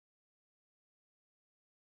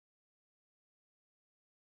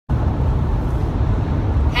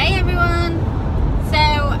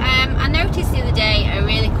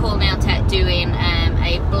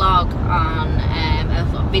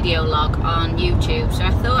video log on YouTube, so I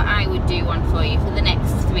thought I would do one for you for the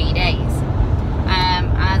next 3 days,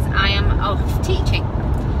 as I am off teaching.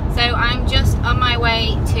 So I'm just on my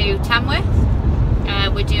way to Tamworth.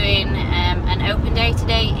 We're doing an open day.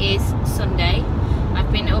 Today is Sunday.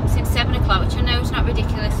 I've been up since 7 o'clock, which I know is not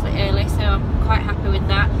ridiculously early, so I'm quite happy with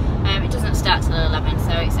that. It doesn't start till 11,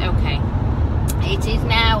 so it's okay. It is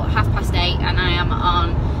now 8:30 and I am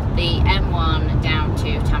on the M1 down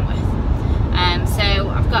to Tamworth. So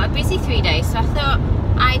I've got a busy 3 days, so I thought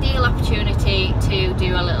ideal opportunity to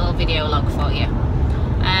do a little video log for you.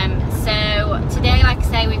 So today, like I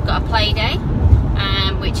say, we've got a play day,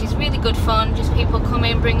 which is really good fun. Just people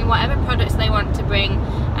coming, bringing whatever products they want to bring,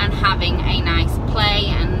 and having a nice play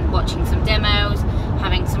and watching some demos,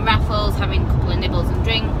 having some raffles, having a couple of nibbles and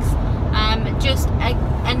drinks. Just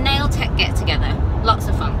a nail tech get together, lots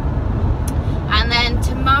of fun. And then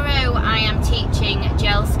tomorrow I am teaching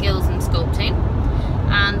gel skills and sculpting,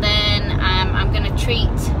 and then I'm going to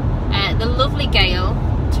treat the lovely Gail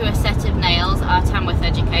to a set of nails, our Tamworth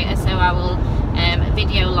educator, so I will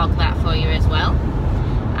video log that for you as well.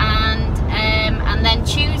 And then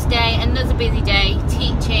Tuesday, another busy day,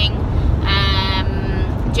 teaching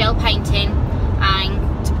gel painting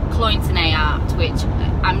and cloyne art, which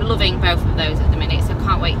I'm loving both of those at the minute, so I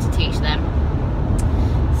can't wait to teach them.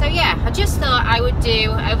 So yeah, I just thought I would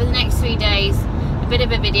do over the next 3 days a bit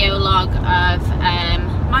of a video log of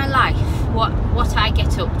my life, what I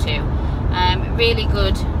get up to. Really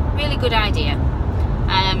good idea.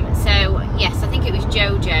 So yes, I think it was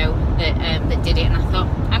Jojo that did it, and I thought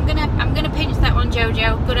I'm gonna pinch that one,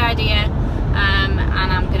 Jojo. Good idea,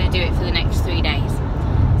 and I'm gonna do it for the next 3 days.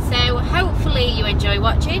 So hopefully you enjoy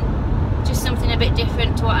watching. Just something a bit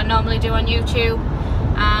different to what I normally do on YouTube,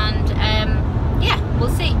 and yeah, we'll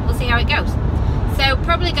see how it goes. So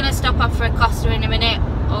probably gonna stop off for a Costa in a minute.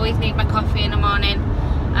 Always need my coffee in the morning.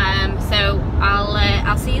 So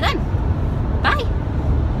I'll see you then. Bye.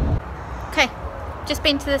 Okay, just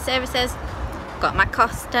been to the services, got my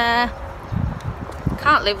Costa.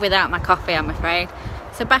 Can't live without my coffee, I'm afraid.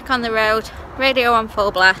 So back on the road, radio on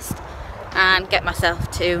full blast, and get myself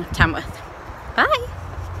to Tamworth. Bye.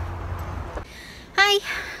 Hi.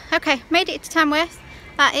 Okay, made it to Tamworth.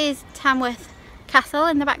 That is Tamworth Castle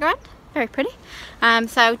in the background, very pretty.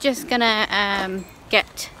 So just gonna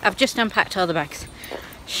I've just unpacked all the bags,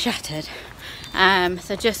 shattered.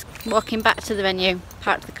 So just walking back to the venue,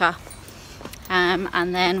 parked the car,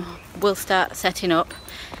 and then we'll start setting up.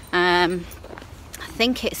 I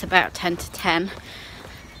think it's about 10 to 10.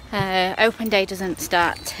 Open day doesn't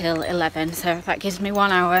start till 11, so that gives me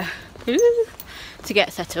 1 hour to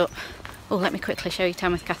get set up. Oh, let me quickly show you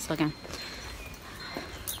Tamworth Castle again.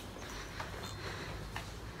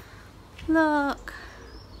 Look,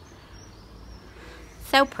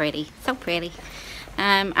 so pretty, so pretty.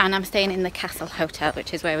 And I'm staying in the Castle Hotel,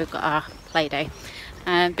 which is where we've got our play day.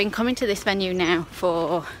 Been coming to this venue now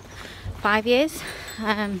for 5 years.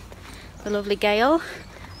 The lovely Gail,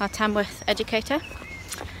 our Tamworth educator,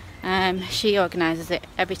 she organises it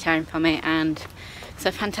every time for me, and it's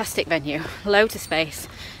a fantastic venue. Loads of space,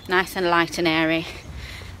 nice and light and airy.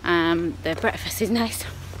 The breakfast is nice,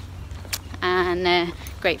 and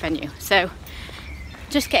great venue. So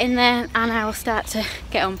just get in there and I will start to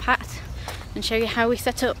get unpacked and show you how we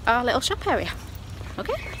set up our little shop area.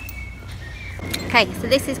 Okay, so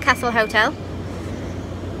this is Castle Hotel,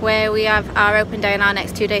 where we have our open day and our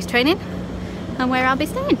next 2 days training, and where I'll be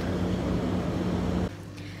staying.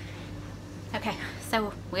 Okay,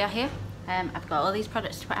 so we are here. I've got all these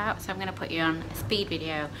products to put out, so I'm going to put you on a speed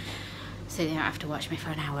video so you don't have to watch me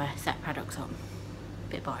for an hour set products up.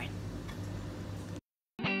 Bit boring.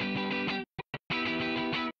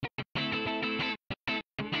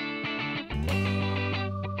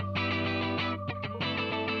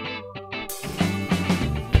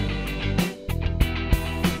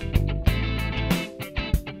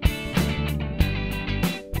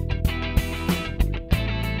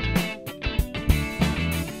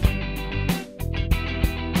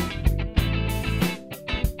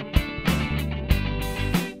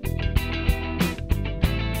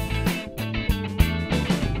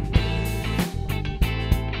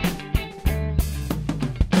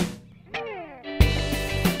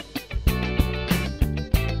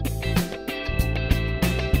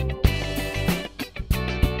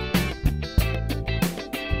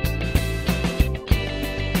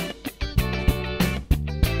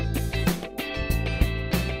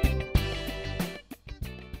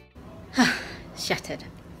 Shattered.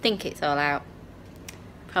 Think it's all out.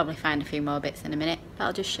 Probably find a few more bits in a minute, but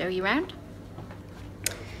I'll just show you around.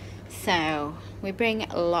 So we bring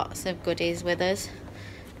lots of goodies with us.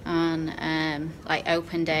 on like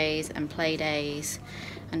open days and play days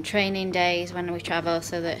and training days when we travel,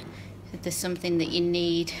 so that if there's something that you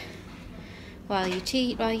need while you're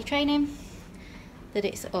training, that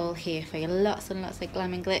it's all here for you. Lots and lots of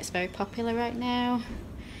glam and glitz, very popular right now,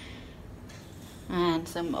 and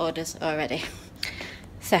some orders already.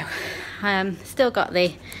 So still got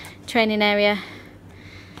the training area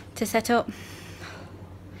to set up,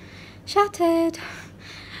 shattered,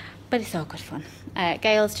 but it's all good fun.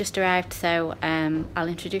 Gail's just arrived, so I'll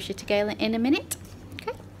introduce you to Gail in a minute.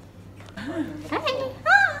 Okay. Hey,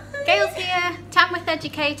 Gail's here, Tamworth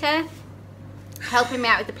educator, helping me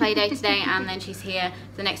out with the play day today, and then she's here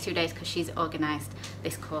for the next 2 days because she's organised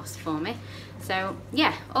this course for me. So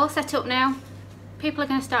yeah, all set up now. People are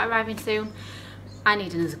going to start arriving soon. I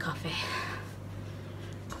need another coffee.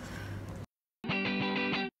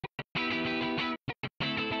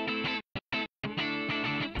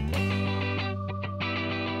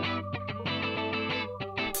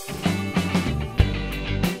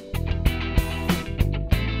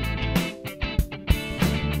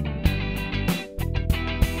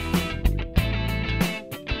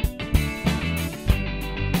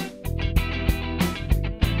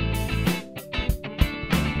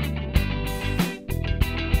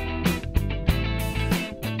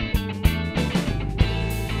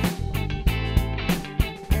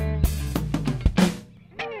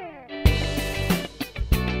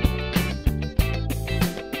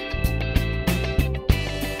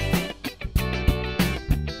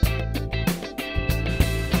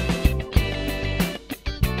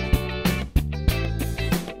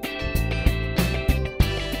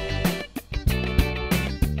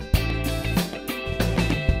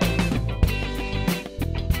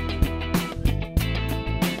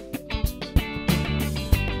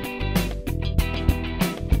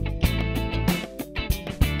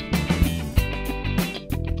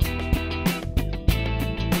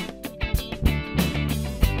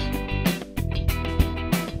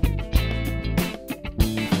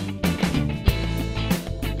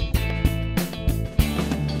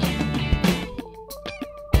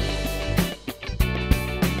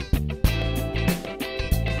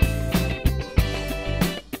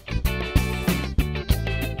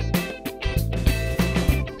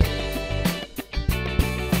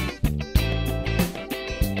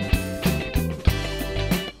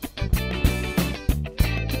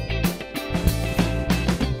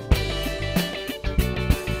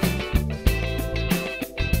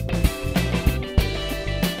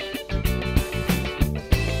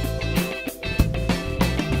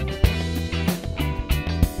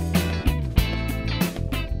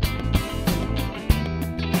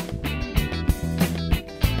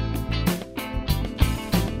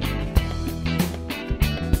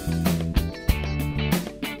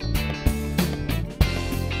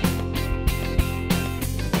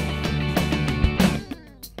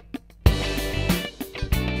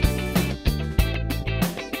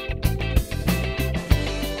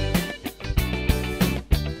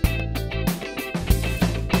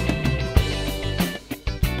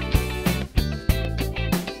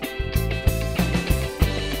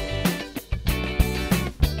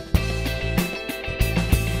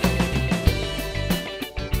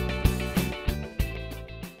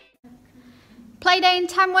 Play day in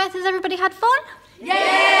Tamworth, has everybody had fun? Yay!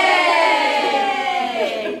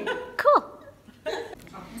 Cool.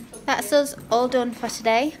 That's us all done for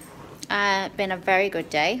today. Been a very good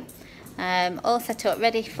day. All set up,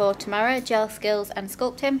 ready for tomorrow, gel skills and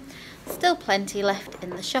sculpting. Still plenty left in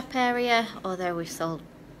the shop area, although we've sold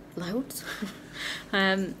loads.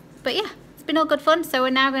 But yeah, it's been all good fun. So we're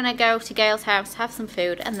now going to go to Gail's house, have some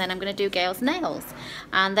food, and then I'm going to do Gail's nails.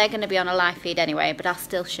 And they're going to be on a live feed anyway, but I'll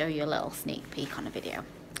still show you a little sneak peek on a video.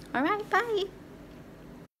 Alright, bye!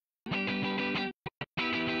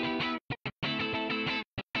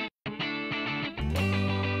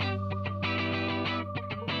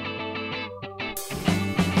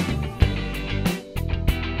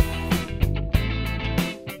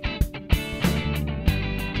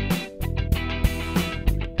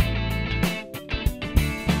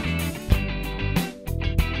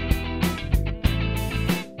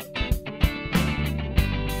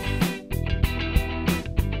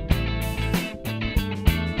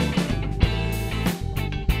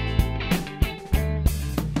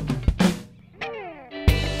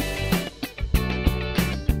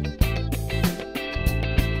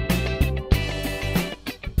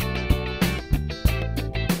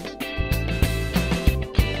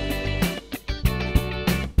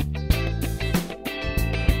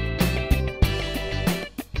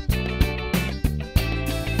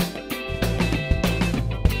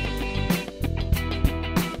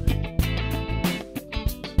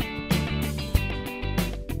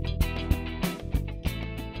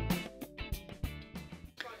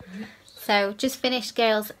 So just finished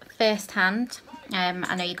Gail's first hand.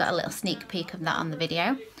 I know you got a little sneak peek of that on the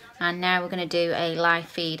video. And now we're going to do a live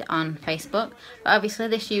feed on Facebook. But obviously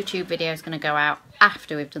this YouTube video is going to go out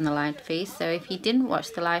after we've done the live feed. So if you didn't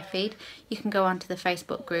watch the live feed, you can go onto the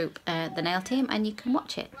Facebook group, The Nail Team, and you can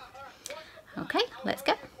watch it. Okay, let's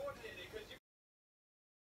go.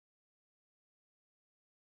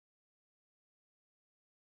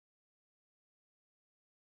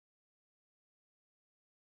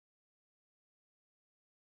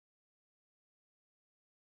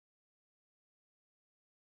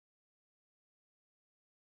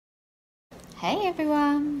 Hey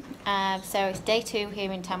everyone, so it's day 2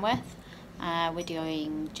 here in Tamworth. We're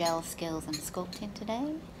doing gel skills and sculpting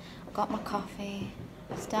today. Got my coffee,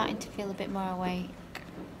 starting to feel a bit more awake.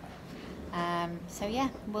 So yeah,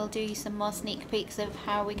 we'll do you some more sneak peeks of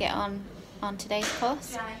how we get on today's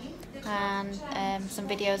course, and some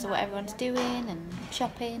videos of what everyone's doing and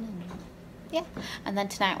shopping, and yeah. And then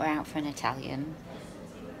tonight we're out for an Italian.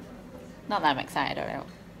 Not that I'm excited about.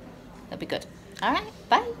 It'll be good. Alright,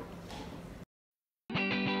 bye!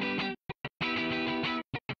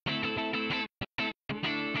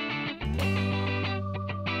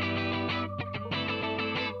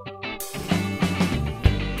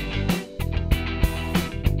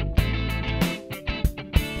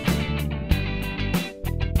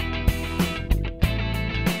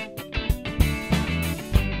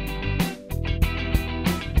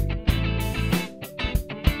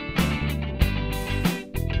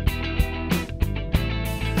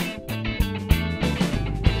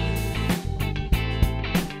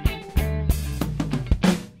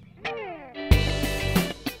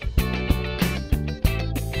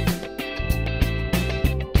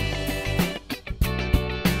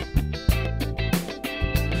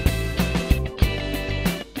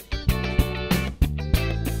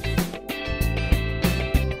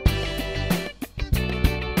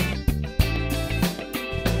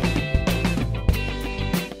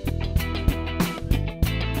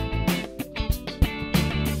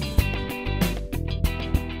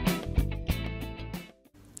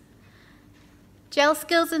 Gel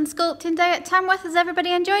skills and sculpting day at Tamworth. Has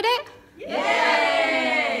everybody enjoyed it?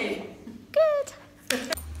 Yay! Good.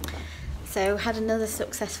 So had another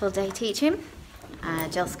successful day teaching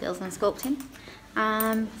gel skills and sculpting.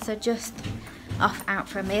 So just off out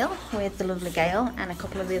for a meal with the lovely Gail and a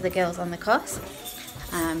couple of the other girls on the course.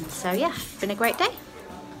 So yeah, been a great day.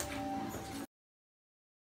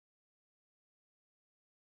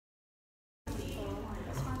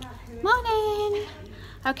 Morning!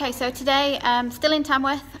 Okay, so today still in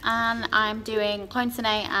Tamworth, and I'm doing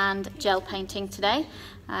cloisonné and gel painting today.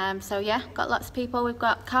 So yeah, got lots of people. We've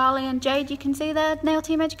got Carly and Jade, you can see there, nail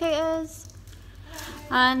team educators.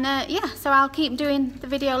 And yeah, so I'll keep doing the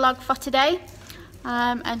video log for today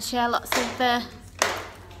and share lots of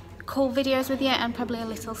cool videos with you, and probably a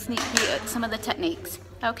little sneak peek at some of the techniques.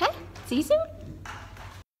 Okay, see you soon.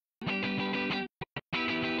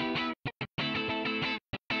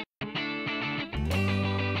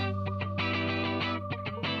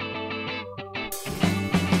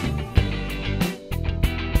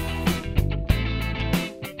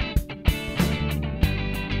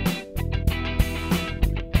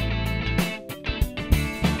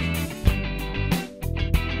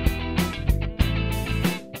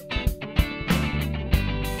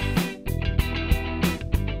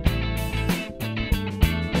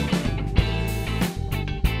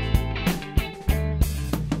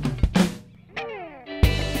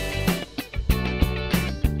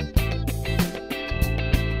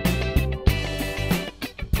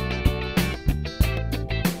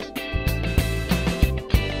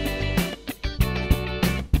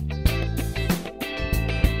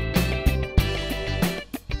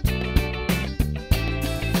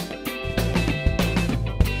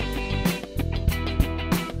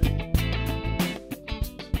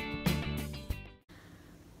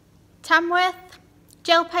 Tamworth,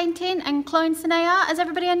 gel painting and cloisonné art. Has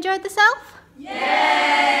everybody enjoyed themselves?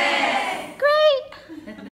 Yes! Great!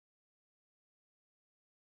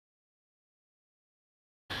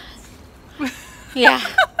 Yeah,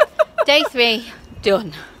 day 3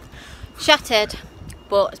 done. Shattered,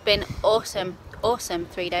 but it's been awesome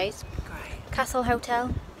 3 days. Great. Castle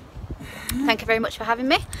Hotel, thank you very much for having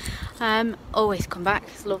me. Always come back,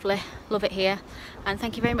 it's lovely, love it here. And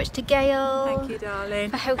thank you very much to Gail. Thank you,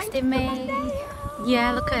 darling. For hosting me.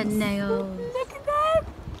 Yeah, look at her nails. Look at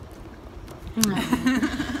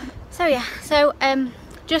them. So yeah, so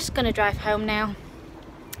just gonna drive home now.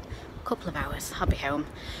 Couple of hours, I'll be home.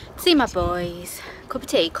 See my boys. Cup of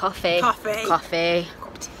tea, coffee. Coffee. Coffee.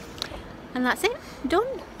 Cup of tea. And that's it,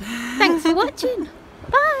 done. Thanks for watching.